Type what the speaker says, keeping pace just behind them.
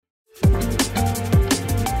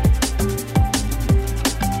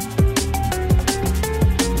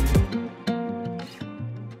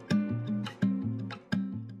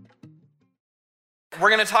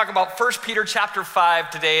We're going to talk about 1 Peter chapter 5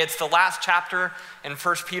 today. It's the last chapter in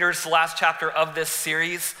 1 Peter. It's the last chapter of this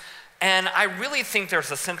series. And I really think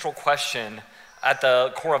there's a central question at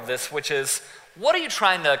the core of this, which is, what are you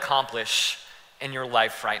trying to accomplish in your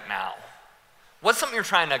life right now? What's something you're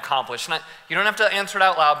trying to accomplish? And you don't have to answer it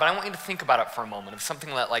out loud, but I want you to think about it for a moment of something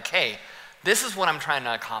that like, hey, this is what I'm trying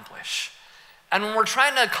to accomplish. And when we're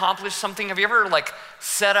trying to accomplish something, have you ever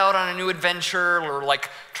set out on a new adventure or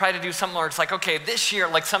try to do something where it's like, okay, this year,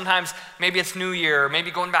 sometimes maybe it's New Year,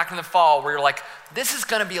 maybe going back in the fall where you're like, this is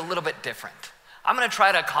gonna be a little bit different. I'm gonna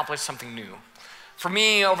try to accomplish something new. For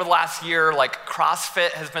me, over the last year,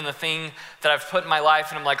 CrossFit has been the thing that I've put in my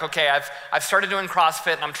life, and I'm like, okay, I've started doing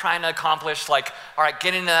CrossFit, and I'm trying to accomplish, all right,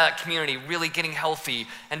 getting into that community, really getting healthy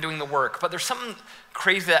and doing the work. But there's something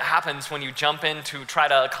crazy that happens when you jump in to try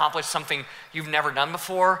to accomplish something you've never done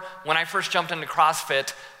before. When I first jumped into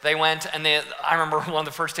CrossFit, I remember one of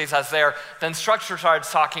the first days I was there, the instructor started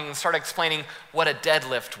talking and started explaining what a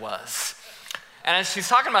deadlift was. And as she's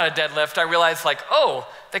talking about a deadlift, I realized oh,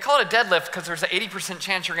 they call it a deadlift because there's an 80%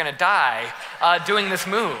 chance you're gonna die doing this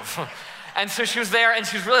move. And so she was there and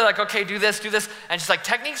she was really okay, do this. And she's like,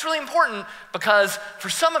 technique's really important because for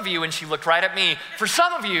some of you, and she looked right at me, for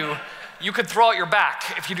some of you, you could throw out your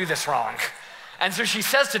back if you do this wrong. And so she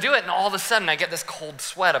says to do it, and all of a sudden I get this cold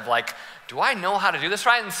sweat of do I know how to do this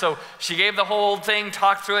right? And so she gave the whole thing,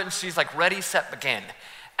 talked through it, and she's like, ready, set, begin.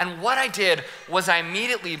 And what I did was I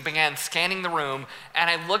immediately began scanning the room, and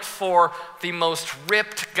I looked for the most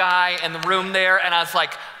ripped guy in the room there, and I was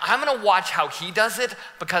like, I'm gonna watch how he does it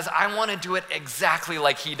because I wanna do it exactly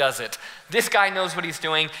like he does it. This guy knows what he's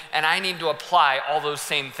doing, and I need to apply all those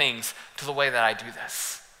same things to the way that I do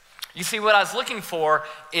this. You see, what I was looking for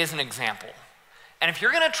is an example. And if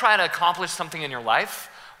you're gonna try to accomplish something in your life,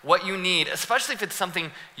 what you need, especially if it's something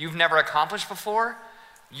you've never accomplished before,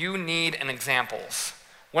 you need an examples.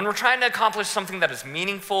 When we're trying to accomplish something that is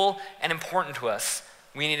meaningful and important to us,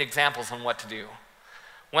 we need examples on what to do.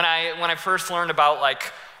 When I first learned about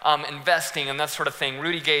investing and that sort of thing,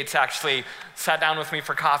 Rudy Gates actually sat down with me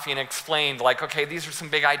for coffee and explained okay, these are some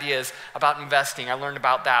big ideas about investing. I learned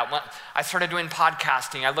about that. When I started doing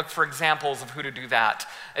podcasting, I looked for examples of who to do that.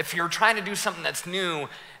 If you're trying to do something that's new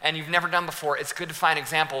and you've never done before, it's good to find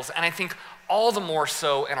examples. And I think all the more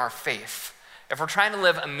so in our faith. If we're trying to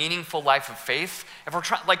live a meaningful life of faith, if we're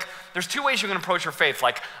trying, there's two ways you can approach your faith.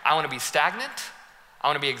 I want to be stagnant, I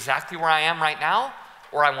want to be exactly where I am right now,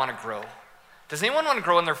 or I want to grow. Does anyone want to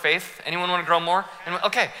grow in their faith? Anyone want to grow more?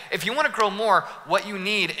 Okay, if you want to grow more, what you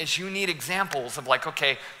need is examples of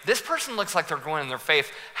okay, this person looks like they're growing in their faith.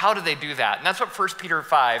 How do they do that? And that's what 1 Peter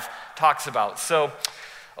 5 talks about. So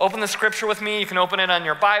open the scripture with me. You can open it on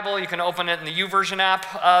your Bible. You can open it in the YouVersion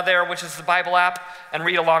app there, which is the Bible app, and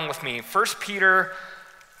read along with me. 1 Peter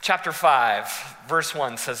chapter 5, verse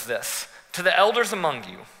 1 says this, "To the elders among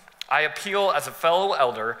you, I appeal as a fellow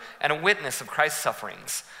elder and a witness of Christ's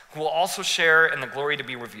sufferings, who will also share in the glory to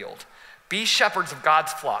be revealed. Be shepherds of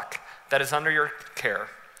God's flock that is under your care,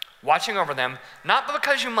 watching over them, not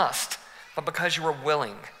because you must, but because you are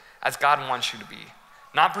willing, as God wants you to be.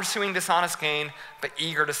 Not pursuing dishonest gain, but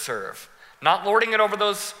eager to serve. Not lording it over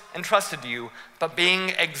those entrusted to you, but being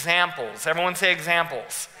examples." Everyone say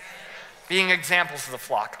examples. Being examples of the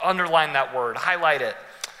flock. Underline that word, highlight it.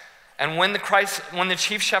 "And when the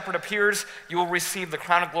chief shepherd appears, you will receive the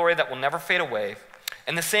crown of glory that will never fade away.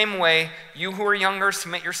 In the same way, you who are younger,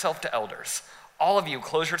 submit yourself to elders. All of you,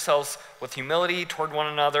 clothe yourselves with humility toward one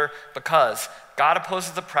another, because God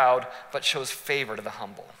opposes the proud, but shows favor to the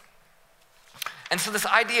humble." And so this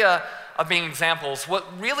idea of being examples,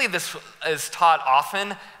 what really this is taught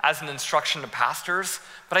often as an instruction to pastors,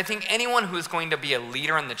 but I think anyone who is going to be a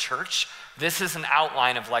leader in the church, this is an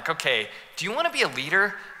outline of okay, do you want to be a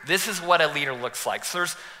leader? This is what a leader looks like. So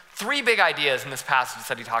there's three big ideas in this passage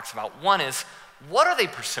that he talks about. One is, what are they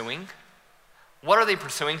pursuing? What are they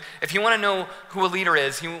pursuing? If you want to know who a leader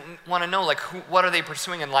is, you want to know what are they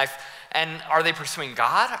pursuing in life? And are they pursuing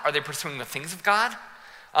God? Are they pursuing the things of God?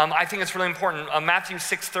 I think it's really important. Matthew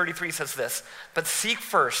 6:33 says this, "But seek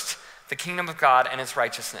first the kingdom of God and his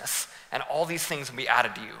righteousness, and all these things will be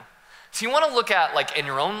added to you." So you want to look at in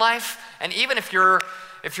your own life, and even if you're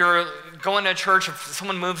going to a church, if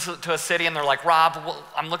someone moves to a city and they're like, "Rob,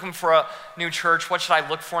 I'm looking for a new church. What should I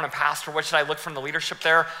look for in a pastor? What should I look for in the leadership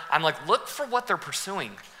there?" I'm look for what they're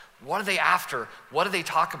pursuing. What are they after? What do they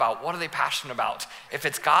talk about? What are they passionate about? If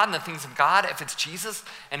it's God and the things of God, if it's Jesus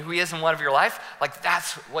and who he is in one of your life,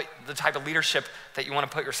 that's what the type of leadership that you want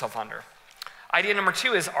to put yourself under. Idea number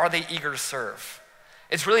two is, are they eager to serve?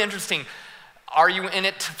 It's really interesting. Are you in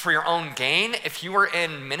it for your own gain? If you were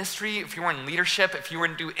in ministry, if you were in leadership, if you were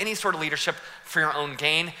to do any sort of leadership for your own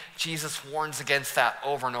gain, Jesus warns against that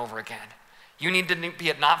over and over again. You need to be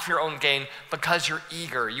it not for your own gain because you're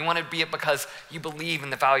eager. You want to be it because you believe in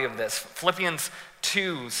the value of this. Philippians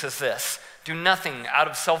 2 says this, do nothing out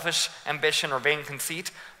of selfish ambition or vain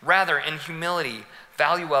conceit. Rather, in humility,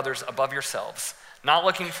 value others above yourselves, not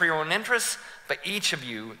looking for your own interests, but each of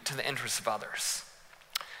you to the interests of others.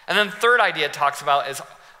 And then the third idea it talks about is,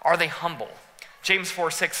 are they humble? James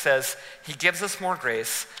 4:6 says, he gives us more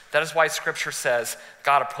grace. That is why scripture says,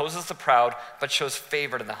 God opposes the proud, but shows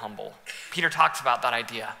favor to the humble. Peter talks about that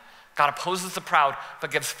idea. God opposes the proud, but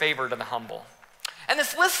gives favor to the humble. And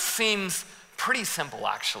this list seems pretty simple,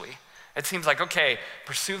 actually. It seems like, okay,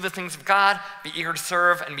 pursue the things of God, be eager to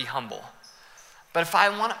serve, and be humble. But if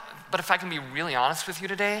I can be really honest with you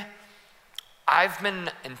today, I've been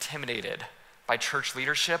intimidated by church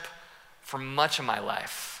leadership for much of my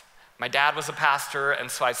life. My dad was a pastor, and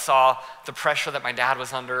so I saw the pressure that my dad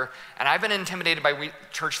was under. And I've been intimidated by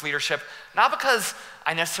church leadership, not because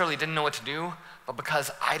I necessarily didn't know what to do, but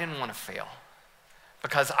because I didn't want to fail.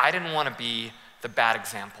 Because I didn't want to be the bad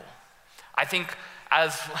example. I think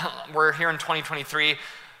as we're here in 2023,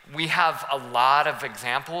 we have a lot of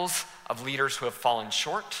examples of leaders who have fallen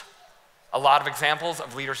short, a lot of examples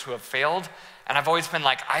of leaders who have failed, and I've always been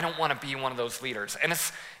like, I don't want to be one of those leaders. And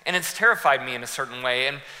it's terrified me in a certain way.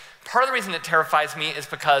 And part of the reason it terrifies me is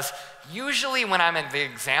because usually when I'm the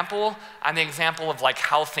example of like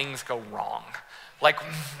how things go wrong. Like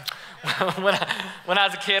when I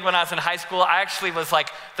was a kid, when I was in high school, I actually was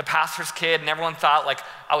like the pastor's kid, and everyone thought like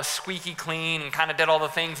I was squeaky clean and kind of did all the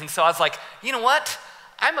things. And so I was like, you know what?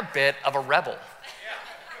 I'm a bit of a rebel.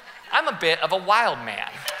 I'm a bit of a wild man.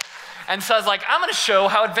 And so I was like, I'm gonna show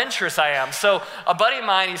how adventurous I am. So a buddy of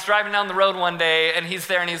mine, he's driving down the road one day, and he's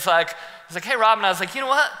there, and he's like, hey, Rob, and I was like, you know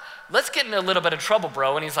what? Let's get in a little bit of trouble,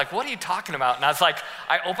 bro. And he's like, what are you talking about? And I was like,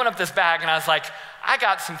 I open up this bag, and I was like, I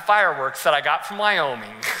got some fireworks that I got from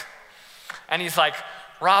Wyoming. And he's like,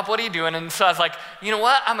 Rob, what are you doing? And so I was like, you know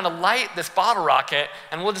what? I'm gonna light this bottle rocket,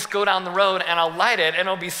 and we'll just go down the road, and I'll light it, and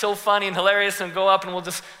it'll be so funny and hilarious, and go up, and we'll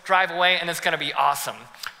just drive away, and it's gonna be awesome.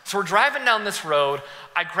 So we're driving down this road.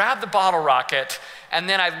 I grab the bottle rocket, and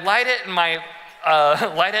then I light it in my,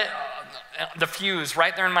 the fuse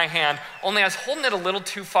right there in my hand, only I was holding it a little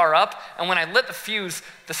too far up, and when I lit the fuse,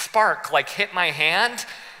 the spark like hit my hand,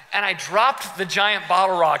 and I dropped the giant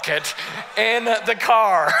bottle rocket in the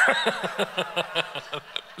car.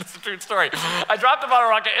 It's a true story. I dropped the bottle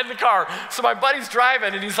rocket in the car, so my buddy's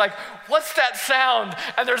driving, and he's like, what's that sound?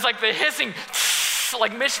 And there's like the hissing,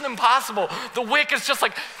 like Mission Impossible. The wick is just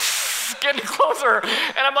like getting closer,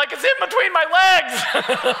 and I'm like, it's in between my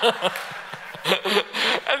legs.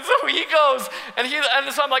 And so he goes, and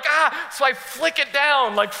so I'm like, so I flick it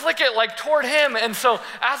down, like toward him. And so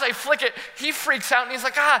as I flick it, he freaks out, and he's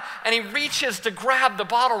like, and he reaches to grab the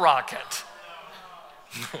bottle rocket.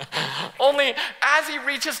 Only as he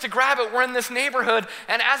reaches to grab it, we're in this neighborhood,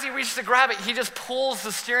 and as he reaches to grab it, he just pulls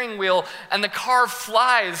the steering wheel, and the car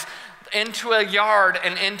flies into a yard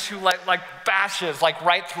and into like bashes, like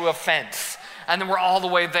right through a fence. And then we're all the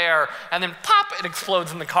way there, and then pop, it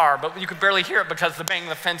explodes in the car, but you could barely hear it because the bang of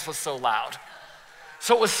the fence was so loud.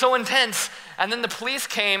 So it was so intense, and then the police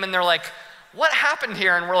came, and they're like, what happened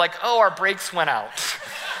here? And we're like, oh, our brakes went out.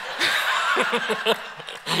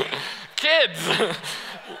 Kids,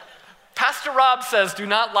 Pastor Rob says, do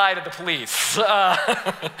not lie to the police.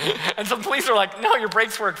 And so the police are like, no, your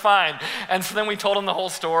brakes work fine. And so then we told him the whole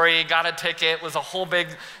story, got a ticket, was a whole big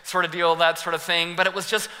sort of deal, that sort of thing. But it was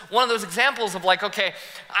just one of those examples of like, okay,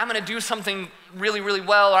 I'm gonna do something really, really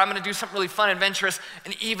well, or I'm gonna do something really fun, adventurous,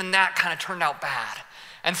 and even that kind of turned out bad.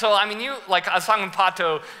 And so, I mean, I was talking with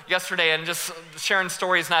Pato yesterday and just sharing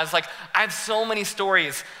stories, and I was like, I have so many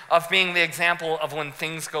stories of being the example of when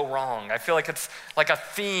things go wrong. I feel like it's like a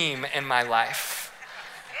theme in my life.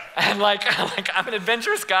 And like I'm an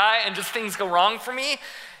adventurous guy, and just things go wrong for me,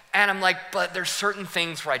 and I'm like, but there's certain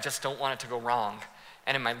things where I just don't want it to go wrong.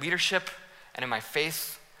 And in my leadership and in my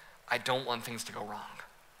faith, I don't want things to go wrong.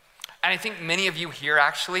 And I think many of you here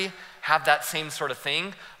actually have that same sort of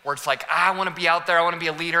thing where it's like, I want to be out there, I want to be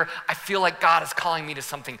a leader. I feel like God is calling me to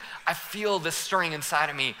something. I feel this stirring inside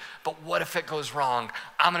of me, but what if it goes wrong?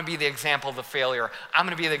 I'm going to be the example of the failure. I'm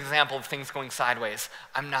going to be the example of things going sideways.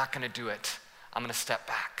 I'm not going to do it. I'm going to step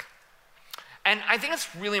back. And I think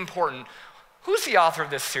it's really important. Who's the author of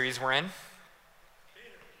this series we're in?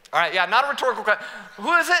 All right, yeah, not a rhetorical question.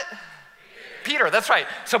 Who is it? Peter, that's right.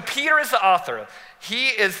 So Peter is the author. He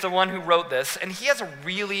is the one who wrote this, and he has a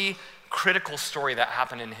really critical story that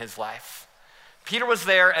happened in his life. Peter was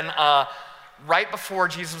there, and right before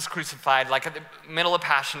Jesus was crucified, like at the middle of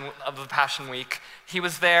the Passion Week, he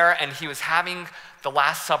was there and he was having the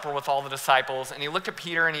Last Supper with all the disciples, and he looked at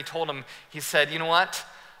Peter and he told him, he said, you know what?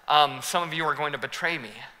 Some of you are going to betray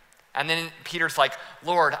me. And then Peter's like,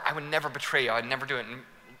 Lord, I would never betray you. I'd never do it. And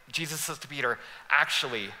Jesus says to Peter,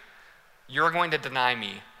 actually, you're going to deny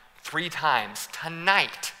me 3 times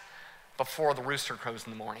tonight before the rooster crows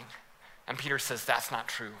in the morning. And Peter says, that's not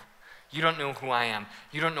true. You don't know who I am.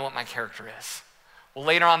 You don't know what my character is. Well,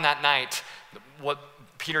 later on that night, what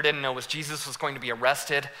Peter didn't know was Jesus was going to be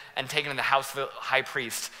arrested and taken to the house of the high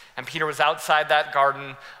priest. And Peter was outside that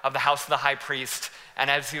garden of the house of the high priest. And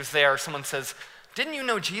as he was there, someone says, didn't you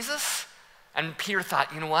know Jesus? And Peter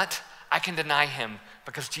thought, you know what? I can deny him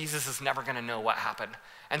because Jesus is never going to know what happened.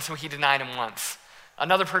 And so he denied him once.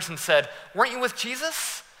 Another person said, weren't you with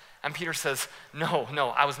Jesus? And Peter says, no,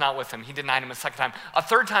 I was not with him. He denied him a second time. A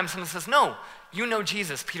third time, someone says, no, you know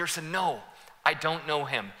Jesus. Peter said, no, I don't know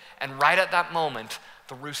him. And right at that moment,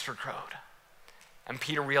 the rooster crowed. And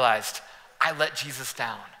Peter realized, I let Jesus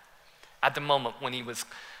down. At the moment when he was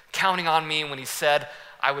counting on me, when I said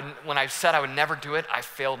I would never do it, I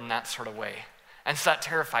failed in that sort of way. And so that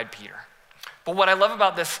terrified Peter. But what I love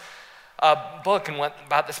about this book and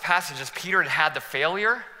about this passage is Peter had the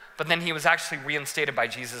failure, but then he was actually reinstated by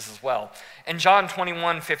Jesus as well. In John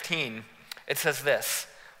 21:15, it says this,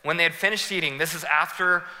 when they had finished eating, this is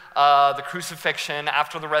after the crucifixion,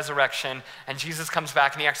 after the resurrection, and Jesus comes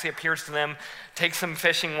back and he actually appears to them, takes them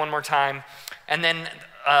fishing one more time, and then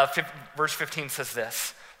verse 15 says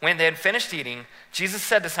this, when they had finished eating, Jesus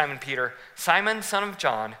said to Simon Peter, Simon, son of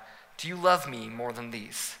John, do you love me more than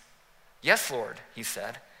these? Yes, Lord, he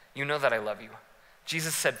said, you know that I love you.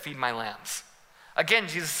 Jesus said, feed my lambs. Again,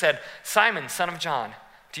 Jesus said, Simon, son of John,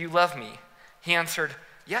 do you love me? He answered,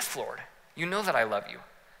 yes, Lord, you know that I love you.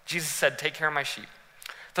 Jesus said, take care of my sheep.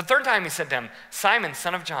 The third time he said to him, Simon,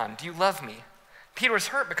 son of John, do you love me? Peter was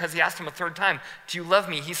hurt because he asked him a third time, do you love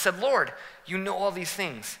me? He said, Lord, you know all these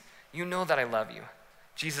things. You know that I love you.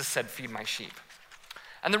 Jesus said, feed my sheep.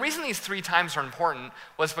 And the reason these 3 times are important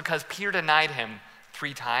was because Peter denied him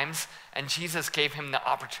 3 times, and Jesus gave him the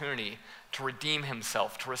opportunity to redeem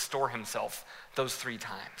himself, to restore himself those 3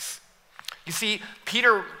 times. You see,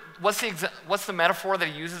 Peter, what's the metaphor that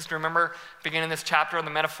he uses? Do you remember beginning this chapter, the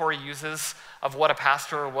metaphor he uses of what a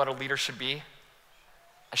pastor or what a leader should be?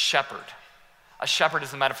 A shepherd. A shepherd is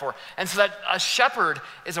the metaphor. And so that a shepherd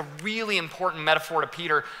is a really important metaphor to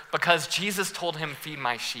Peter because Jesus told him, feed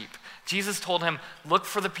my sheep. Jesus told him, look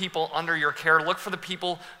for the people under your care. Look for the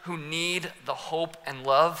people who need the hope and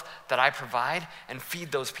love that I provide and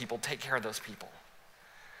feed those people, take care of those people.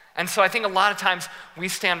 And so I think a lot of times we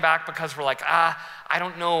stand back because we're like, I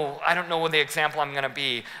don't know what the example I'm going to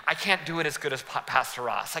be. I can't do it as good as Pastor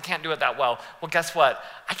Ross. I can't do it that well. Well, guess what?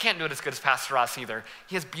 I can't do it as good as Pastor Ross either.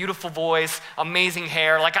 He has beautiful voice, amazing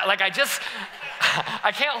hair. I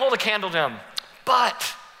can't hold a candle to him.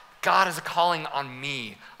 But God is calling on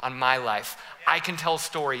me, on my life. I can tell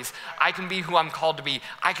stories. I can be who I'm called to be.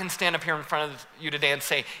 I can stand up here in front of you today and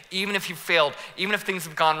say, even if you failed, even if things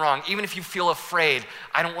have gone wrong, even if you feel afraid,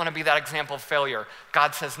 I don't want to be that example of failure.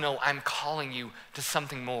 God says, no, I'm calling you to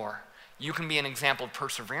something more. You can be an example of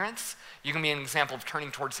perseverance. You can be an example of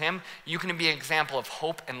turning towards him. You can be an example of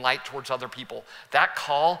hope and light towards other people. That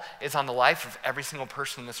call is on the life of every single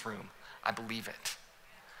person in this room. I believe it.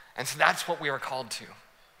 And so that's what we are called to.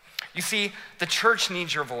 You see, the church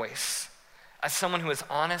needs your voice as someone who is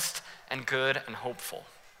honest and good and hopeful.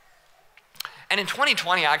 And in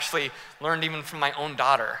 2020, I actually learned even from my own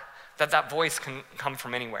daughter that voice can come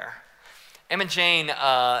from anywhere. Emma Jane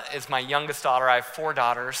is my youngest daughter. I have 4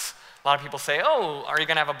 daughters. A lot of people say, oh, are you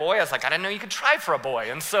gonna have a boy? I was like, I didn't know you could try for a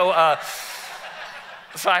boy. And so I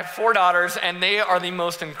have 4 daughters, and they are the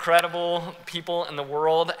most incredible people in the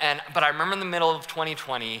world. But I remember in the middle of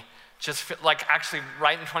 2020, actually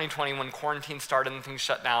right in 2020 when quarantine started and things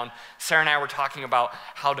shut down, Sarah and I were talking about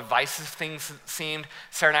how divisive things seemed.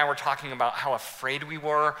 Sarah and I were talking about how afraid we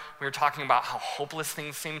were. We were talking about how hopeless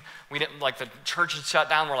things seemed. We didn't, the church had shut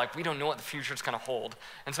down. We're like, we don't know what the future's gonna hold.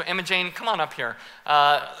 And so Emma Jane, come on up here.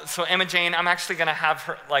 So Emma Jane, I'm actually gonna have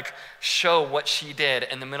her show what she did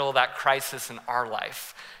in the middle of that crisis in our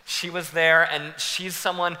life. She was there, and she's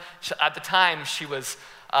someone, at the time she was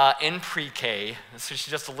in pre-K, so she's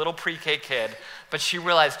just a little pre-K kid, but she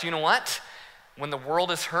realized, you know what? When the world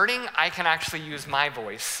is hurting, I can actually use my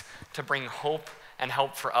voice to bring hope and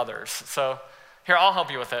help for others. So here, I'll help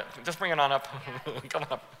you with it. Just bring it on up. Come on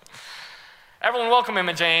up. Everyone welcome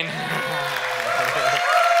Emma Jane.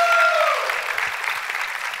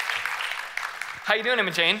 How you doing,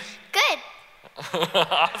 Emma Jane? Good.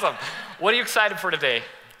 Awesome. What are you excited for today?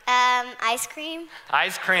 Ice cream.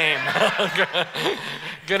 Ice cream.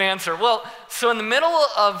 Good answer. Well, so in the middle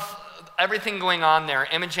of everything going on there,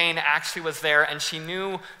 Emma Jane actually was there, and she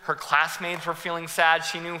knew her classmates were feeling sad.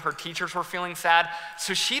 She knew her teachers were feeling sad.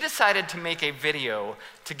 So she decided to make a video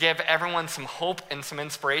to give everyone some hope and some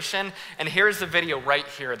inspiration. And here's the video right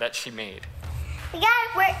here that she made. We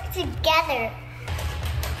gotta work together.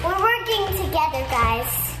 We're working together,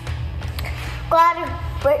 guys. Gotta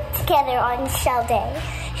work together on shell day.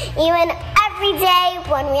 Even every day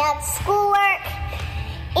when we have schoolwork,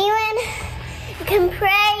 even you can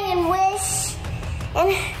pray and wish. And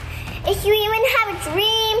if you even have a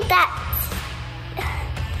dream that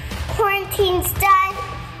quarantine's done,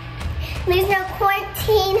 there's no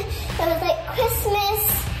quarantine, it was like Christmas,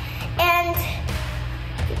 and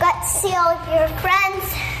you got to see all of your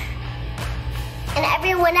friends and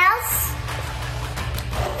everyone else.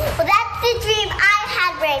 Well, that's the dream I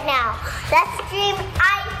had right now. That's the dream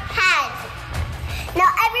I had. Now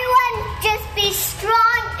everyone just be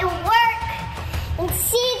strong and work and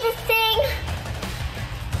see the thing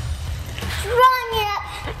strong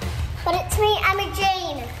up. But it's me, Emma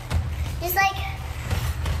Jane. Just like,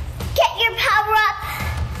 get your power up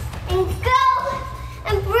and go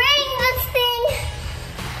and bring this thing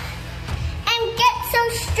and get so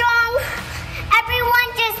strong. Everyone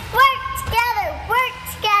just work together, work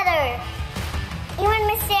together. Even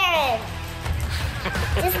Miss Erin.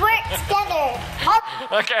 Just work together.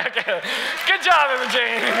 Okay. Good job, Emma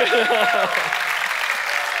Jane.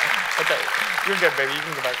 Okay, you're good, baby. You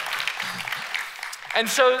can go back. And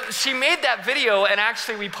so she made that video, and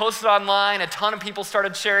actually we posted online. A ton of people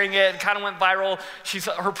started sharing it. It kind of went viral.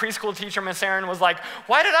 Her preschool teacher, Miss Erin, was like,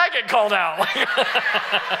 "Why did I get called out?"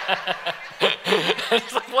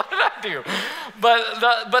 It's like, what did I do?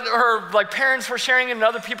 But her parents were sharing it, and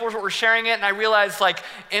other people were sharing it, and I realized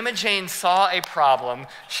Emma Jane saw a problem.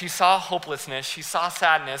 She saw hopelessness. She saw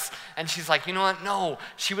sadness, and she's like, you know what? No,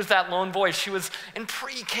 she was that lone voice. She was in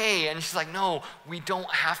pre-K, and she's like, no, we don't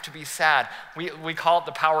have to be sad. We call it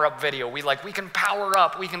the Power Up video. We can power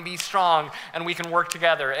up, we can be strong, and we can work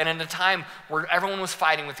together. And in a time where everyone was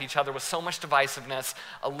fighting with each other with so much divisiveness,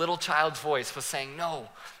 a little child's voice was saying, no,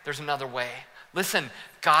 there's another way. Listen,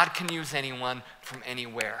 God can use anyone from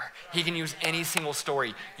anywhere. He can use any single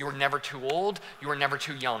story. You were never too old. You were never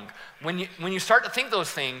too young. When you start to think those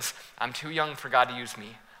things, I'm too young for God to use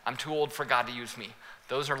me. I'm too old for God to use me.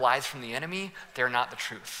 Those are lies from the enemy. They're not the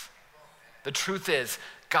truth. The truth is,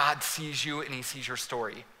 God sees you and he sees your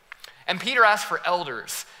story. And Peter asks for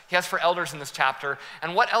elders. He asks for elders in this chapter.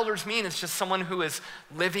 And what elders mean is just someone who is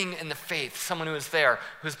living in the faith, someone who is there,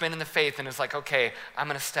 who's been in the faith and is like, okay, I'm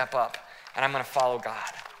going to step up and I'm going to follow God.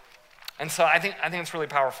 And so I think it's really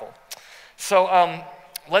powerful. So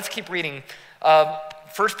let's keep reading. 1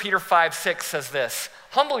 Peter 5:6 says this,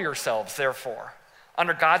 humble yourselves, therefore,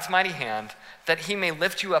 under God's mighty hand, that he may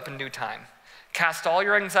lift you up in due time. Cast all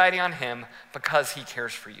your anxiety on him because he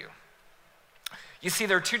cares for you. You see,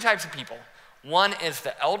 there are two types of people. One is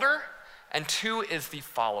the elder, and two is the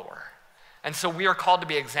follower. And so we are called to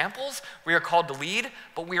be examples, we are called to lead,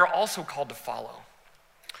 but we are also called to follow.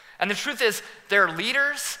 And the truth is, there are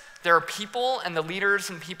leaders, there are people, and the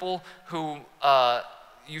leaders and people who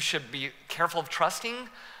you should be careful of trusting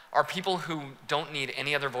are people who don't need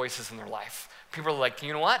any other voices in their life. People are like,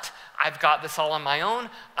 you know what? I've got this all on my own.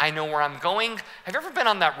 I know where I'm going. Have you ever been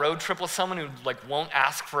on that road trip with someone who won't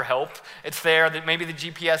ask for help? It's there, that maybe the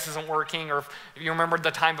GPS isn't working, or if you remember the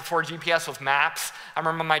time before GPS with maps. I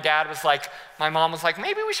remember my mom was like,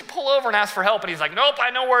 maybe we should pull over and ask for help. And he's like, nope,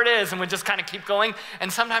 I know where it is. And we just kind of keep going. And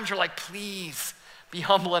sometimes you're like, please be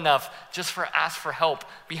humble enough just for ask for help.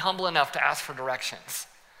 Be humble enough to ask for directions.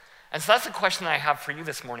 And so that's the question that I have for you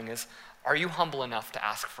this morning is, are you humble enough to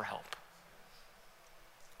ask for help?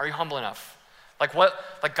 Are you humble enough?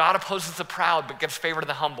 God opposes the proud but gives favor to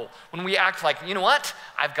the humble. When we act like, you know what?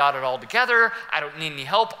 I've got it all together. I don't need any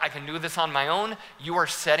help. I can do this on my own. You are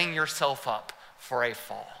setting yourself up for a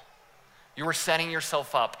fall. You are setting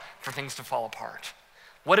yourself up for things to fall apart.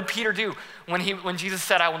 What did Peter do? When Jesus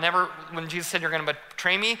said, when Jesus said, you're going to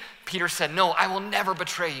betray me, Peter said, no, I will never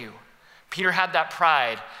betray you. Peter had that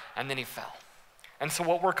pride, and then he fell. And so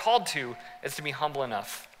what we're called to is to be humble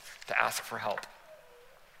enough to ask for help.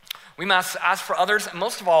 We must ask for others, and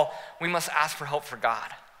most of all, we must ask for help for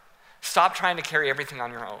God. Stop trying to carry everything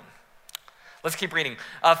on your own. Let's keep reading.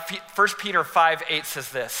 1 Peter 5:8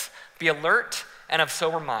 says this, be alert and of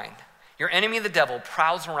sober mind. Your enemy, the devil,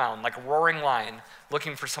 prowls around like a roaring lion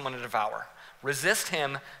looking for someone to devour. Resist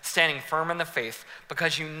him, standing firm in the faith,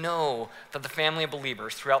 because you know that the family of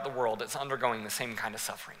believers throughout the world is undergoing the same kind of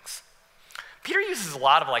sufferings. Peter uses a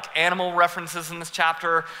lot of like animal references in this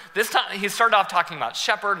chapter. This time he started off talking about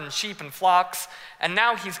shepherd and sheep and flocks, and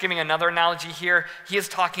now he's giving another analogy here. He is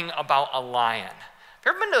talking about a lion.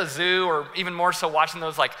 Have you ever been to a zoo, or even more so watching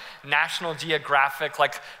those like National Geographic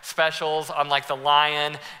like specials on like the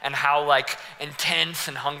lion and how like intense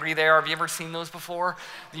and hungry they are? Have you ever seen those before?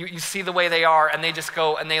 You see the way they are, and they just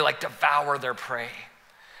go and they like devour their prey.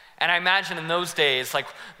 And I imagine in those days, like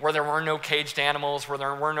where there were no caged animals, where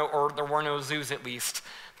there were no zoos at least,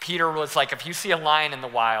 Peter was like, if you see a lion in the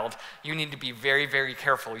wild, you need to be very, very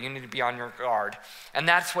careful. You need to be on your guard. And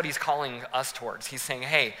that's what he's calling us towards. He's saying,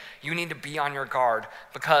 hey, you need to be on your guard,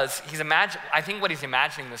 because I think what he's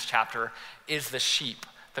imagining in this chapter is the sheep,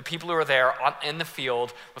 the people who are there in the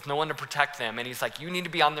field with no one to protect them. And he's like, you need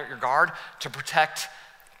to be on your guard to protect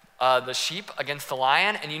the sheep against the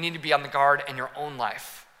lion, and you need to be on the guard in your own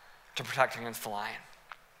life to protect against the lion.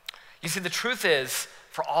 You see, the truth is,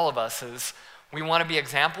 for all of us, is we want to be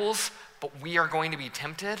examples, but we are going to be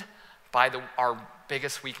tempted by our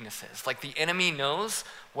biggest weaknesses. Like the enemy knows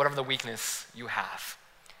whatever the weakness you have.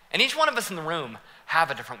 And each one of us in the room have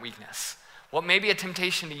a different weakness. What may be a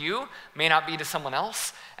temptation to you may not be to someone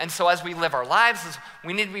else. And so as we live our lives,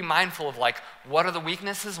 we need to be mindful of like, what are the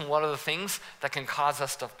weaknesses and what are the things that can cause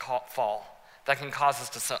us to fall, that can cause us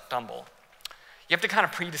to stumble. You have to kind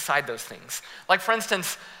of pre-decide those things. Like for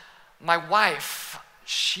instance, my wife,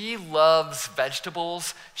 she loves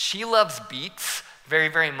vegetables. She loves beets very,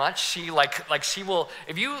 very much. She will,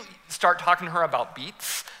 if you start talking to her about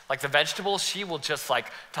beets, like the vegetables, she will just like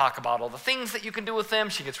talk about all the things that you can do with them.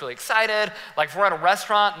 She gets really excited. Like if we're at a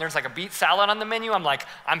restaurant and there's like a beet salad on the menu, I'm like,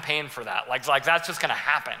 I'm paying for that. Like that's just gonna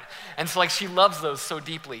happen. And so like she loves those so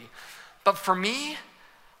deeply. But for me,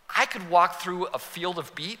 I could walk through a field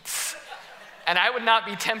of beets and I would not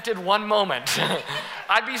be tempted one moment.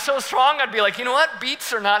 I'd be so strong, I'd be like, you know what?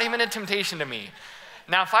 Beets are not even a temptation to me.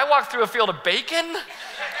 Now, if I walk through a field of bacon,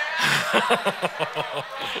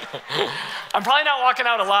 I'm probably not walking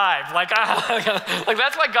out alive. Like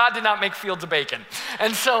that's why God did not make fields of bacon.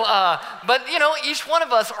 And so, but you know, each one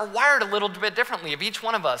of us are wired a little bit differently, of each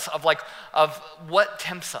one of us, of what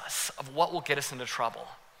tempts us, of what will get us into trouble.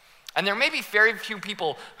 And there may be very few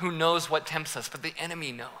people who knows what tempts us, but the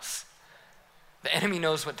enemy knows. The enemy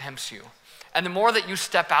knows what tempts you. And the more that you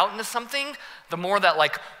step out into something, the more that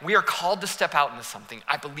like we are called to step out into something.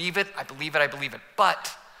 I believe it, I believe it, I believe it.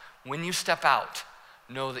 But when you step out,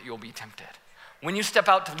 know that you'll be tempted. When you step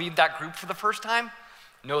out to lead that group for the first time,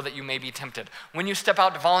 know that you may be tempted. When you step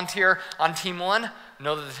out to volunteer on Team 1,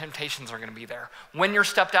 know that the temptations are gonna be there. When you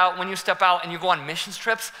step out and you go on missions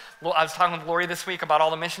trips, I was talking with Lori this week about all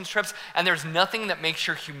the missions trips, and there's nothing that makes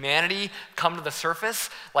your humanity come to the surface,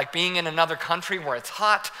 like being in another country where it's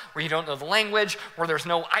hot, where you don't know the language, where there's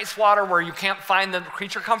no ice water, where you can't find the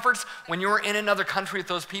creature comforts. When you're in another country with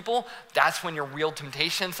those people, that's when your real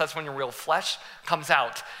temptations, that's when your real flesh comes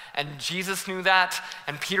out. And Jesus knew that,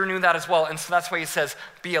 and Peter knew that as well. And so that's why he says,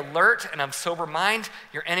 be alert and of sober mind.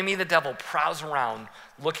 Your enemy, the devil, prowls around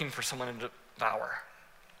looking for someone to devour.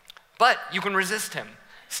 But you can resist him,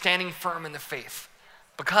 standing firm in the faith.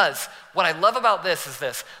 Because what I love about this is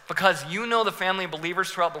this, because you know the family of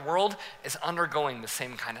believers throughout the world is undergoing the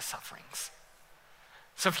same kind of sufferings.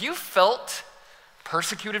 So if you felt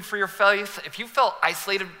persecuted for your faith, if you felt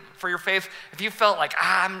isolated for your faith, if you felt like,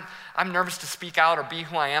 I'm nervous to speak out or be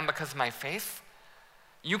who I am because of my faith,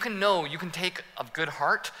 you can take a good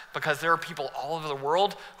heart, because there are people all over the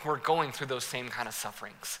world who are going through those same kind of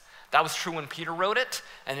sufferings. That was true when Peter wrote it,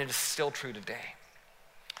 and it is still true today.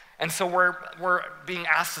 And so we're being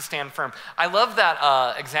asked to stand firm. I love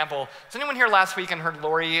that example. Was anyone here last week and heard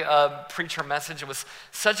Lori preach her message? It was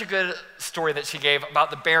such a good story that she gave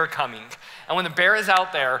about the bear coming. And when the bear is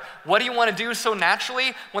out there, what do you want to do so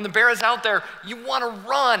naturally? When the bear is out there, you want to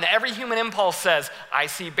run. Every human impulse says, I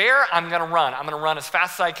see bear, I'm going to run. I'm going to run as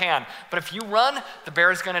fast as I can. But if you run, the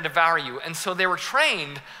bear is going to devour you. And so they were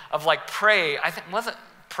trained of like pray. I think, was it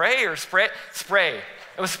pray or spray? Spray.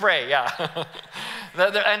 It was spray, yeah.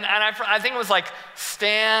 I think it was like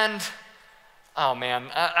stand, oh man,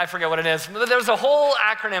 I forget what it is. There was a whole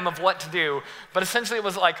acronym of what to do, but essentially it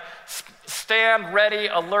was like stand, ready,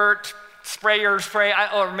 alert, spray,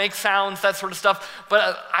 or make sounds, that sort of stuff.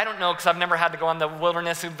 But I don't know, because I've never had to go on the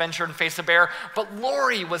wilderness adventure and face a bear. But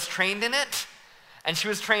Lori was trained in it, and she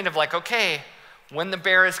was trained of like, okay, when the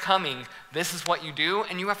bear is coming, this is what you do,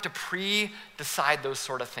 and you have to pre-decide those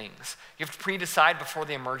sort of things. You have to pre-decide before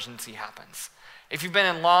the emergency happens. If you've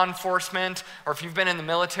been in law enforcement or if you've been in the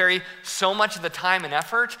military, so much of the time and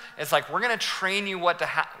effort is like, we're gonna train you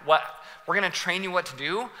we're We're gonna train you what to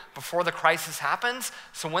do before the crisis happens.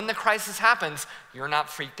 So when the crisis happens, you're not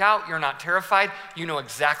freaked out, you're not terrified, you know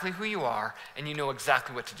exactly who you are, and you know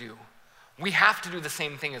exactly what to do. We have to do the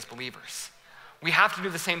same thing as believers. We have to do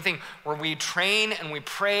the same thing where we train and we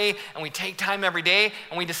pray and we take time every day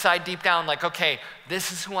and we decide deep down like, okay,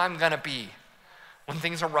 this is who I'm gonna be when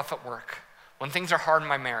things are rough at work, when things are hard in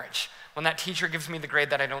my marriage, when that teacher gives me the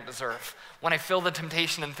grade that I don't deserve, when I feel the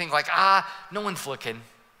temptation and think like, no one's looking.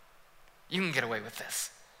 You can get away with this.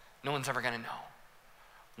 No one's ever gonna know.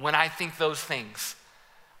 When I think those things,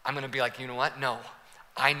 I'm gonna be like, you know what? No,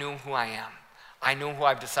 I know who I am. I know who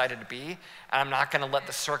I've decided to be, and I'm not gonna let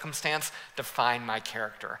the circumstance define my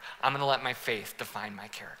character. I'm gonna let my faith define my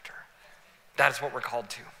character. That is what we're called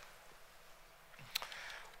to.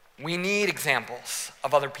 We need examples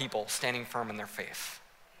of other people standing firm in their faith.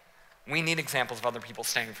 We need examples of other people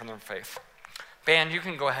standing firm in their faith. Band, you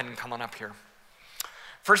can go ahead and come on up here.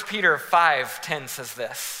 1 Peter 5:10 says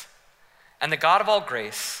this, "And the God of all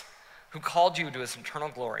grace, who called you to his eternal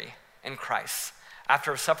glory in Christ,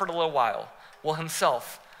 after have suffered a little while, will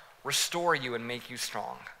himself restore you and make you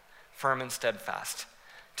strong, firm and steadfast.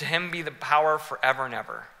 To him be the power forever and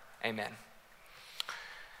ever. Amen."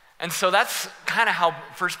 And so that's kind of how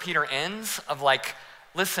 1 Peter ends, of like,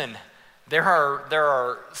 listen, there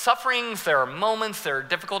are sufferings, there are moments, there are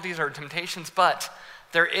difficulties, there are temptations, but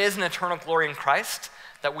there is an eternal glory in Christ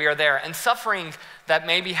that we are there. And suffering that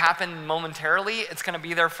maybe happened momentarily, it's gonna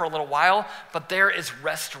be there for a little while, but there is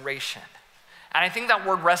restoration. And I think that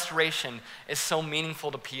word restoration is so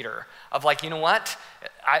meaningful to Peter, of like, you know what?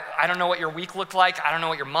 I don't know what your week looked like. I don't know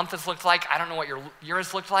what your month has looked like. I don't know what your year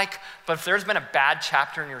has looked like. But if there's been a bad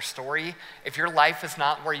chapter in your story, if your life is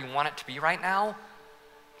not where you want it to be right now,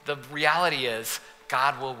 the reality is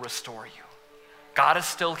God will restore you. God is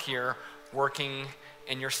still here working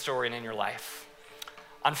in your story and in your life.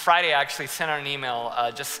 On Friday, I actually sent out an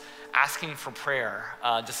email just asking for prayer,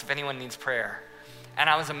 just if anyone needs prayer. And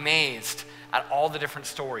I was amazed at all the different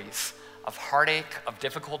stories of heartache, of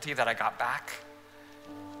difficulty that I got back.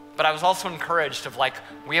 But I was also encouraged of like,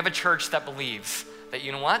 we have a church that believes that,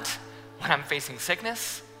 you know what? When I'm facing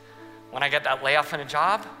sickness, when I get that layoff in a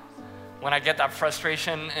job, when I get that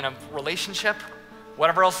frustration in a relationship,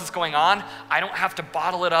 whatever else is going on, I don't have to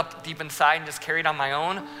bottle it up deep inside and just carry it on my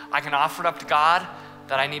own. I can offer it up to God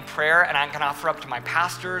that I need prayer, and I can offer up to my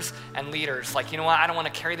pastors and leaders. Like, you know what? I don't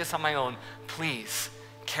want to carry this on my own. Please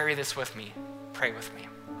carry this with me. Pray with me.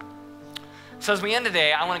 So as we end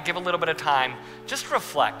today, I want to give a little bit of time just to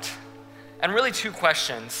reflect, and really two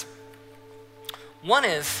questions. One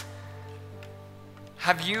is,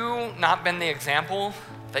 have you not been the example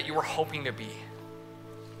that you were hoping to be?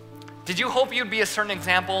 Did you hope you'd be a certain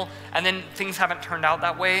example and then things haven't turned out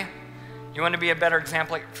that way? You want to be a better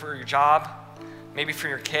example for your job, maybe for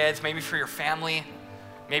your kids, maybe for your family,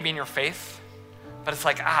 maybe in your faith, but it's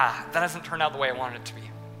like, that hasn't turned out the way I wanted it to be.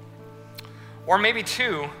 Or maybe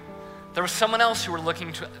two, there was someone else you were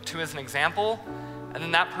looking to as an example, and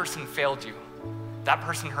then that person failed you. That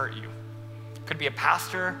person hurt you. Could be a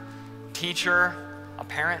pastor, teacher, a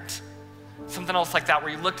parent, something else like that,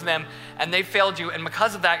 where you looked to them and they failed you, and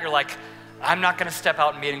because of that, you're like, I'm not gonna step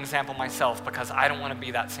out and be an example myself because I don't wanna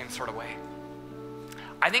be that same sort of way.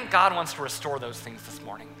 I think God wants to restore those things this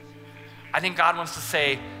morning. I think God wants to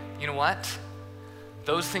say, you know what?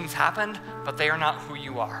 Those things happened, but they are not who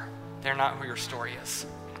you are. They're not who your story is.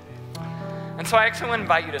 And so I actually want to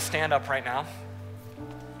invite you to stand up right now.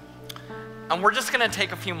 And we're just gonna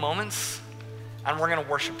take a few moments and we're gonna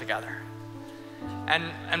worship together.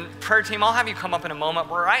 And prayer team, I'll have you come up in a moment,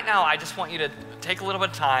 but right now I just want you to take a little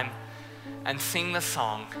bit of time and sing this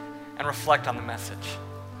song and reflect on the message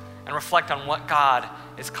and reflect on what God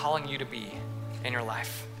is calling you to be in your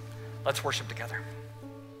life. Let's worship together.